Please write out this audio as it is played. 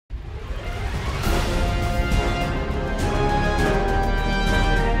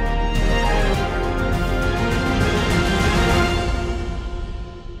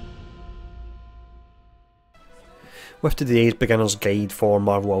With today's beginner's guide for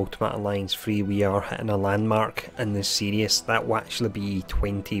Marvel Ultimate Alliance 3, we are hitting a landmark in this series. That will actually be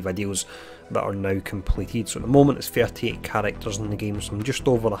 20 videos that are now completed. So at the moment it's 38 characters in the game, so I'm just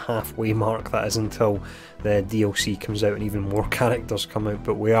over the halfway mark. That is until the DLC comes out and even more characters come out,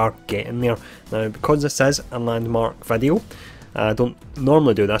 but we are getting there. Now, because this is a landmark video, I don't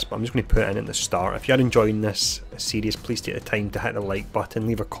normally do this, but I'm just going to put it in at the start. If you're enjoying this series, please take the time to hit the like button,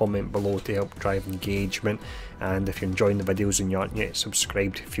 leave a comment below to help drive engagement, and if you're enjoying the videos and you aren't yet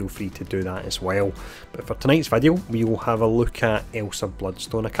subscribed, feel free to do that as well. But for tonight's video, we will have a look at Elsa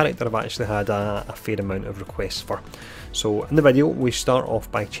Bloodstone, a character I've actually had a fair amount of requests for. So in the video, we start off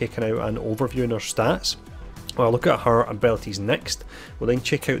by checking out an overview on her stats. Well, I'll look at her abilities next. We'll then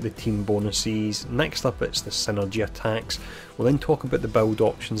check out the team bonuses. Next up, it's the synergy attacks. We'll then talk about the build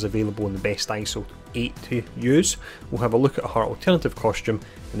options available in the best ISO 8 to use. We'll have a look at her alternative costume,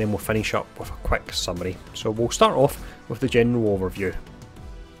 and then we'll finish up with a quick summary. So we'll start off with the general overview.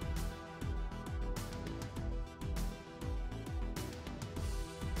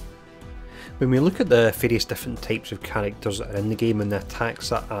 When we look at the various different types of characters that are in the game and the attacks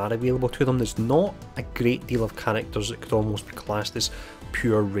that are available to them, there's not a great deal of characters that could almost be classed as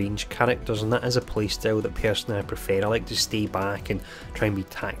pure range characters, and that is a playstyle that personally I prefer. I like to stay back and try and be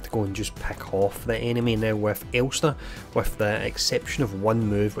tactical and just pick off the enemy. Now with Elsa, with the exception of one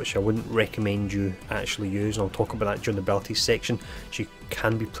move which I wouldn't recommend you actually use, and I'll talk about that during the abilities section, she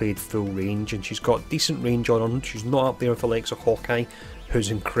can be played full range and she's got decent range on her. She's not up there with the likes of Hawkeye, who's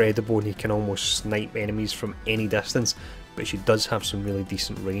incredible and he can almost snipe enemies from any distance, but she does have some really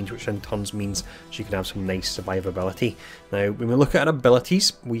decent range, which in turn means she can have some nice survivability. Now when we look at her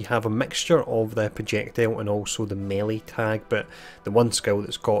abilities, we have a mixture of the projectile and also the melee tag, but the one skill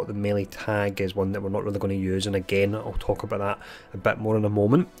that's got the melee tag is one that we're not really going to use, and again I'll talk about that a bit more in a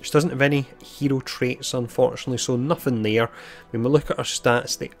moment. She doesn't have any hero traits unfortunately, so nothing there. When we look at her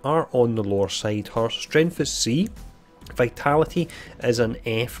stats, they are on the lower side. Her strength is C. Vitality is an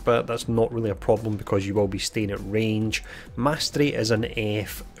F, but that's not really a problem because you will be staying at range. Mastery is an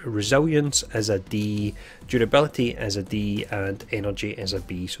F, resilience is a D, durability is a D, and energy is a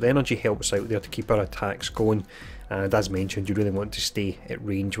B. So the energy helps out there to keep our attacks going, and as mentioned, you really want to stay at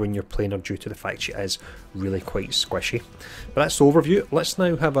range when you're playing her due to the fact she is really quite squishy. But that's the overview. Let's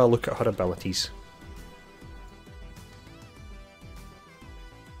now have a look at her abilities.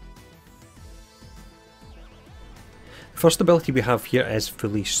 First ability we have here is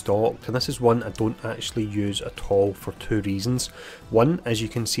fully stocked, and this is one I don't actually use at all for two reasons. One, as you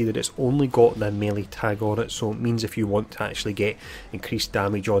can see that it's only got the melee tag on it, so it means if you want to actually get increased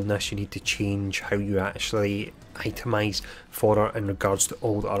damage on this, you need to change how you actually itemize for her in regards to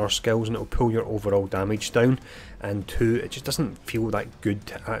all the other skills, and it will pull your overall damage down. And two, it just doesn't feel that good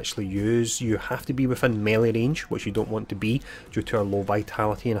to actually use. You have to be within melee range, which you don't want to be due to her low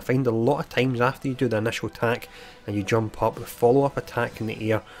vitality, and I find a lot of times after you do the initial attack and you jump up, the follow-up attack in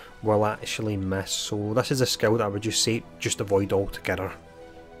the air will actually miss. So this is a skill that I would just say just avoid altogether.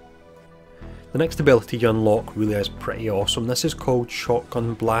 The next ability you unlock really is pretty awesome. This is called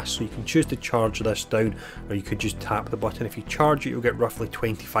Shotgun Blast, so you can choose to charge this down, or you could just tap the button. If you charge it, you'll get roughly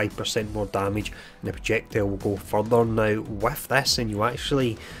 25% more damage and the projectile will go further. Now with this, and you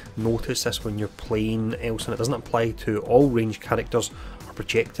actually notice this when you're playing Elsa, and it doesn't apply to all ranged characters,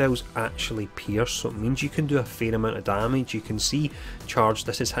 projectiles actually pierce, so it means you can do a fair amount of damage. You can see charge,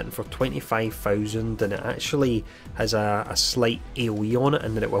 this is hitting for 25,000, and it actually has a slight AoE on it,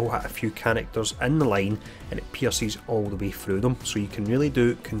 and then it will hit a few characters in the line and it pierces all the way through them, so you can really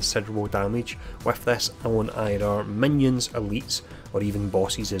do considerable damage with this on either minions, elites, or even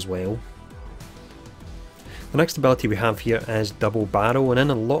bosses as well. The next ability we have here is Double Barrel, and in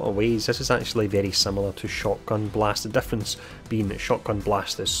a lot of ways this is actually very similar to Shotgun Blast, the difference being that Shotgun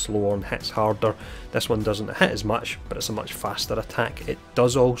Blast is slower and hits harder. This one doesn't hit as much, but it's a much faster attack. It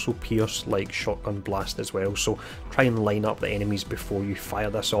does also pierce like Shotgun Blast as well, so try and line up the enemies before you fire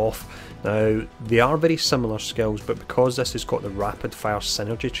this off. Now they are very similar skills, but because this has got the rapid fire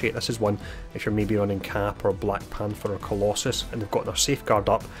synergy trait, this is one if you're maybe running Cap or Black Panther or Colossus and they've got their safeguard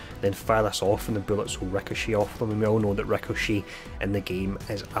up, then fire this off and the bullets will ricochet off them, and we all know that ricochet in the game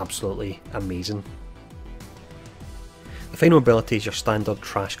is absolutely amazing. The final ability is your standard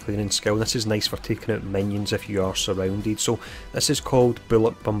trash clearing skill. This is nice for taking out minions if you are surrounded. So this is called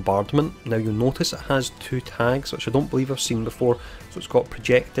Bullet Bombardment. Now you'll notice it has two tags, which I don't believe I've seen before. So it's got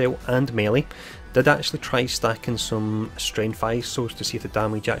projectile and melee. Did actually try stacking some strength ISOs to see if the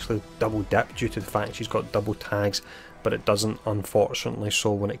damage actually double dipped due to the fact she's got double tags, but it doesn't unfortunately.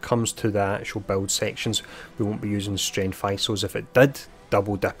 So when it comes to the actual build sections, we won't be using strength ISOs. If it did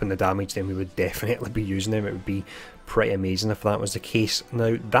double dip in the damage, then we would definitely be using them. It would be pretty amazing if that was the case.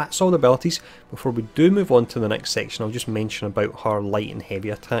 Now that's all the abilities. Before we do move on to the next section, I'll just mention about her light and heavy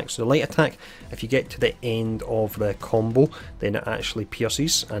attacks. So the light attack, if you get to the end of the combo, then it actually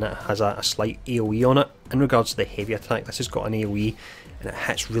pierces and it has a slight AoE on it. In regards to the heavy attack, this has got an AoE and it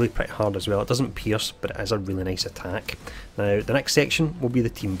hits really pretty hard as well. It doesn't pierce, but it is a really nice attack. Now the next section will be the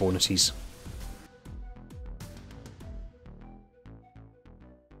team bonuses.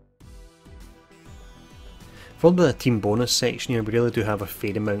 For the team bonus section here, we really do have a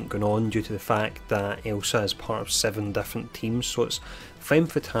fair amount going on due to the fact that Elsa is part of 7 different teams. So it's Femme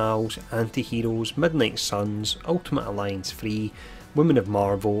Fatales, Anti-Heroes, Midnight Suns, Ultimate Alliance 3, Women of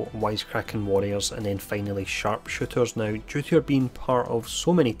Marvel, Wisecracking Warriors, and then finally Sharpshooters. Now, due to her being part of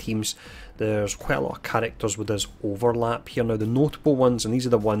so many teams, there's quite a lot of characters with this overlap here. Now the notable ones, and these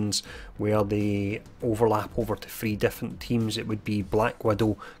are the ones where they overlap over to 3 different teams, it would be Black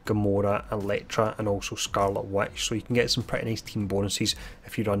Widow, Gamora, Elektra, and also Scarlet Witch. So you can get some pretty nice team bonuses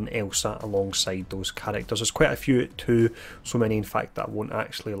if you run Elsa alongside those characters. There's quite a few too, so many in fact that I won't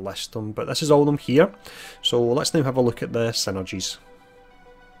actually list them, but this is all of them here. So let's now have a look at the synergies.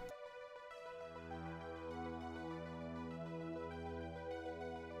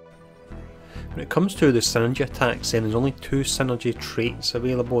 When it comes to the synergy attacks, then there's only 2 synergy traits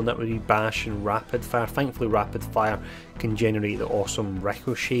available, and that would be Bash and Rapid Fire. Thankfully Rapid Fire can generate the awesome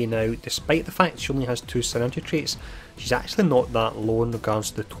Ricochet. Now despite the fact she only has 2 synergy traits, she's actually not that low in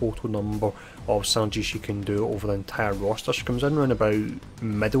regards to the total number of synergies she can do over the entire roster. She comes in around about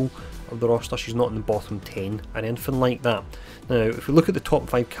middle of the roster, she's not in the bottom 10 or anything like that. Now if we look at the top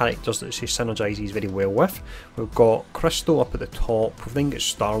 5 characters that she synergizes very well with, we've got Crystal up at the top, we've then got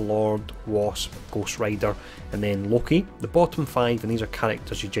Star-Lord, Wasp, Ghost Rider, and then Loki. The bottom 5, and these are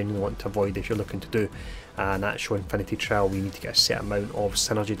characters you genuinely want to avoid if you're looking to do an actual Infinity Trial where you need to get a set amount of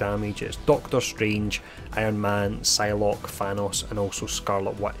synergy damage. It's Doctor Strange, Iron Man, Psylocke, Thanos, and also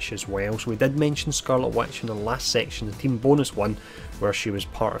Scarlet Witch as well. So we did mention Scarlet Witch in the last section, the team bonus one, where she was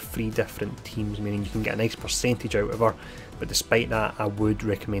part of 3 different teams, meaning you can get a nice percentage out of her. But despite that, I would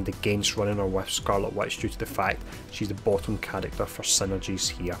recommend against running her with Scarlet Witch due to the fact she's the bottom character for synergies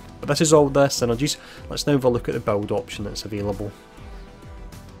here. But this is all the synergies. Let's now have a look at the build option that's available.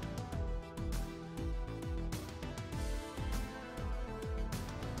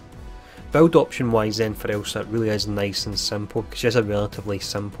 Build option wise then for Elsa, it really is nice and simple because she is a relatively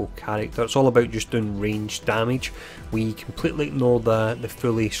simple character. It's all about just doing ranged damage. We completely ignore the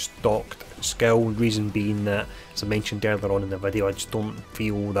fully stocked skill, reason being that, as I mentioned earlier on in the video, I just don't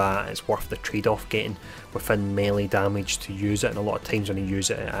feel that it's worth the trade-off getting within melee damage to use it, and a lot of times when you use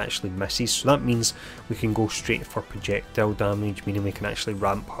it, it actually misses. So that means we can go straight for projectile damage, meaning we can actually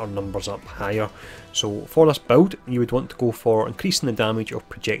ramp our numbers up higher. So for this build, you would want to go for increasing the damage of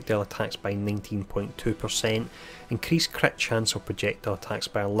projectile attacks by 19.2%, increase crit chance of projectile attacks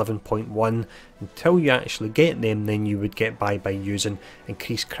by 11.1%. Until you actually get them, then you would get by using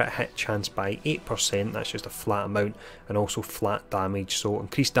increased crit hit chance by 8%, that's just a flat amount, and also flat damage, so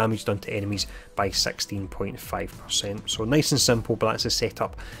increased damage done to enemies by 16.5%. So nice and simple, but that's a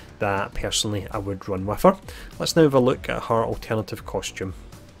setup that personally I would run with her. Let's now have a look at her alternative costume.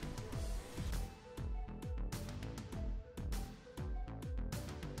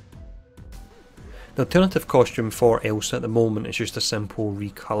 The alternative costume for Elsa at the moment is just a simple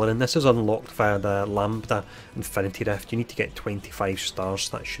recolouring. This is unlocked via the Lambda Infinity Rift. You need to get 25 stars,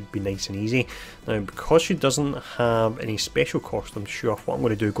 so that should be nice and easy. Now, because she doesn't have any special costume to show off, what I'm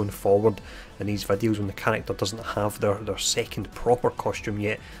going to do going forward in these videos when the character doesn't have their second proper costume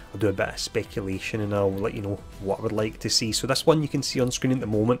yet, I'll do a bit of speculation and I'll let you know what I would like to see. So this one you can see on screen at the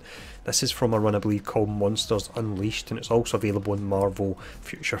moment, this is from a run I believe called Monsters Unleashed, and it's also available in Marvel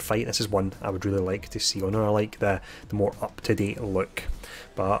Future Fight. This is one I would really like to see on her. I like the more up-to-date look.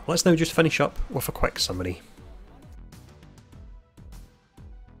 But let's now just finish up with a quick summary.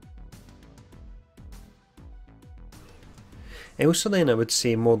 Elsa then, I would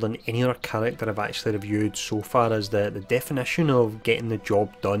say, more than any other character I've actually reviewed so far, is the definition of getting the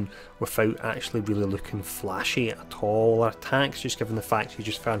job done without actually really looking flashy at all. Her attacks, just given the fact you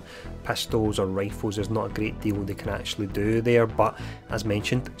just found pistols or rifles, there's not a great deal they can actually do there, but as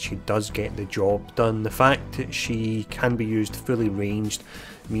mentioned, she does get the job done. The fact that she can be used fully ranged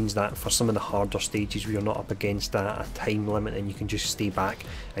means that for some of the harder stages where you're not up against a time limit and you can just stay back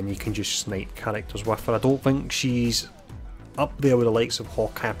and you can just snipe characters with her. I don't think she's up there with the likes of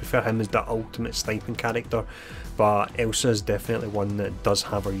Hawkeye. I prefer him as the ultimate sniping character, but Elsa is definitely one that does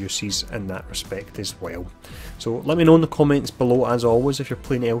have her uses in that respect as well. So let me know in the comments below, as always, if you're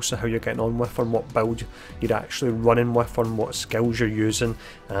playing Elsa, how you're getting on with her, and what build you're actually running with her, and what skills you're using.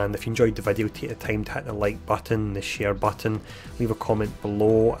 And if you enjoyed the video, take the time to hit the like button, the share button, leave a comment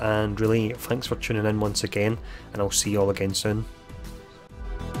below, and really thanks for tuning in once again, and I'll see you all again soon.